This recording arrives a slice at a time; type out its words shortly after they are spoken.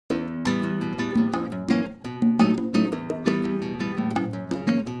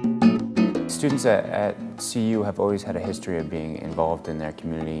Students at CU have always had a history of being involved in their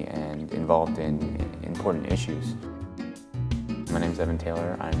community and involved in important issues. My name is Evan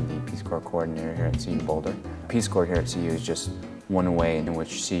Taylor. I'm the Peace Corps coordinator here at CU-Boulder. Peace Corps here at CU is just one way in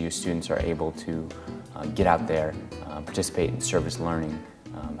which CU students are able to get out there, participate in service learning,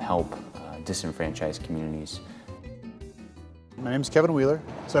 help disenfranchised communities. My name is Kevin Wheeler.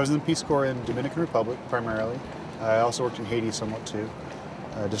 So I was in the Peace Corps in Dominican Republic primarily. I also worked in Haiti somewhat too,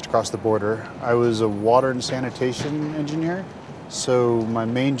 just across the border. I was a water and sanitation engineer, so my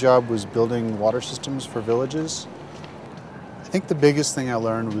main job was building water systems for villages. I think the biggest thing I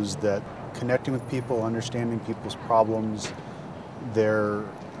learned was that connecting with people, understanding people's problems,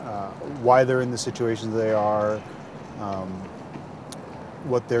 why they're in the situations they are,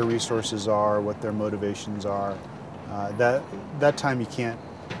 what their resources are, what their motivations are. That time you can't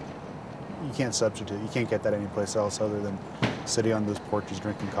substitute. You can't get that anyplace else other than sitting on those porches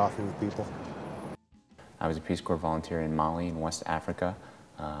drinking coffee with people. I was a Peace Corps volunteer in Mali in West Africa.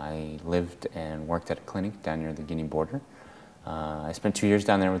 I lived and worked at a clinic down near the Guinea border. I spent 2 years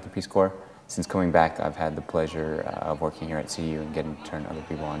down there with the Peace Corps. Since coming back, I've had the pleasure of working here at CU and getting to turn other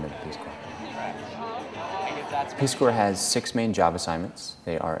people on to the Peace Corps. Peace Corps has 6 main job assignments.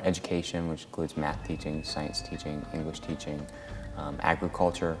 They are education, which includes math teaching, science teaching, English teaching,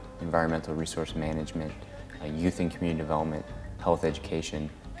 agriculture, environmental resource management, youth and community development, health education,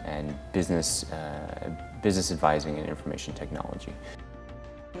 and business advising and information technology.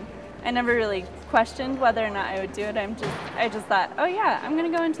 I never really questioned whether or not I would do it. I just thought, oh yeah, I'm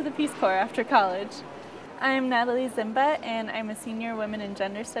going to go into the Peace Corps after college. I'm Natalie Zimba, and I'm a senior women and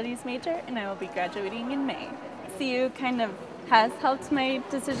gender studies major, and I will be graduating in May. CU kind of has helped my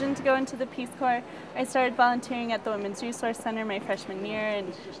decision to go into the Peace Corps. I started volunteering at the Women's Resource Center my freshman year,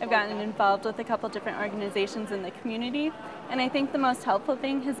 and I've gotten involved with a couple different organizations in the community. And I think the most helpful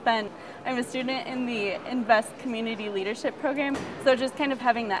thing has been, I'm a student in the Invest Community Leadership program, so just kind of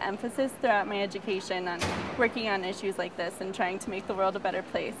having that emphasis throughout my education on working on issues like this and trying to make the world a better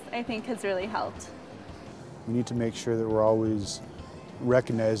place, I think has really helped. We need to make sure that we're always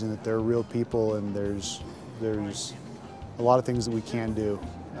recognizing that they're real people, and there's a lot of things that we can do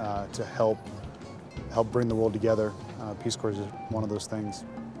to help bring the world together. Peace Corps is one of those things.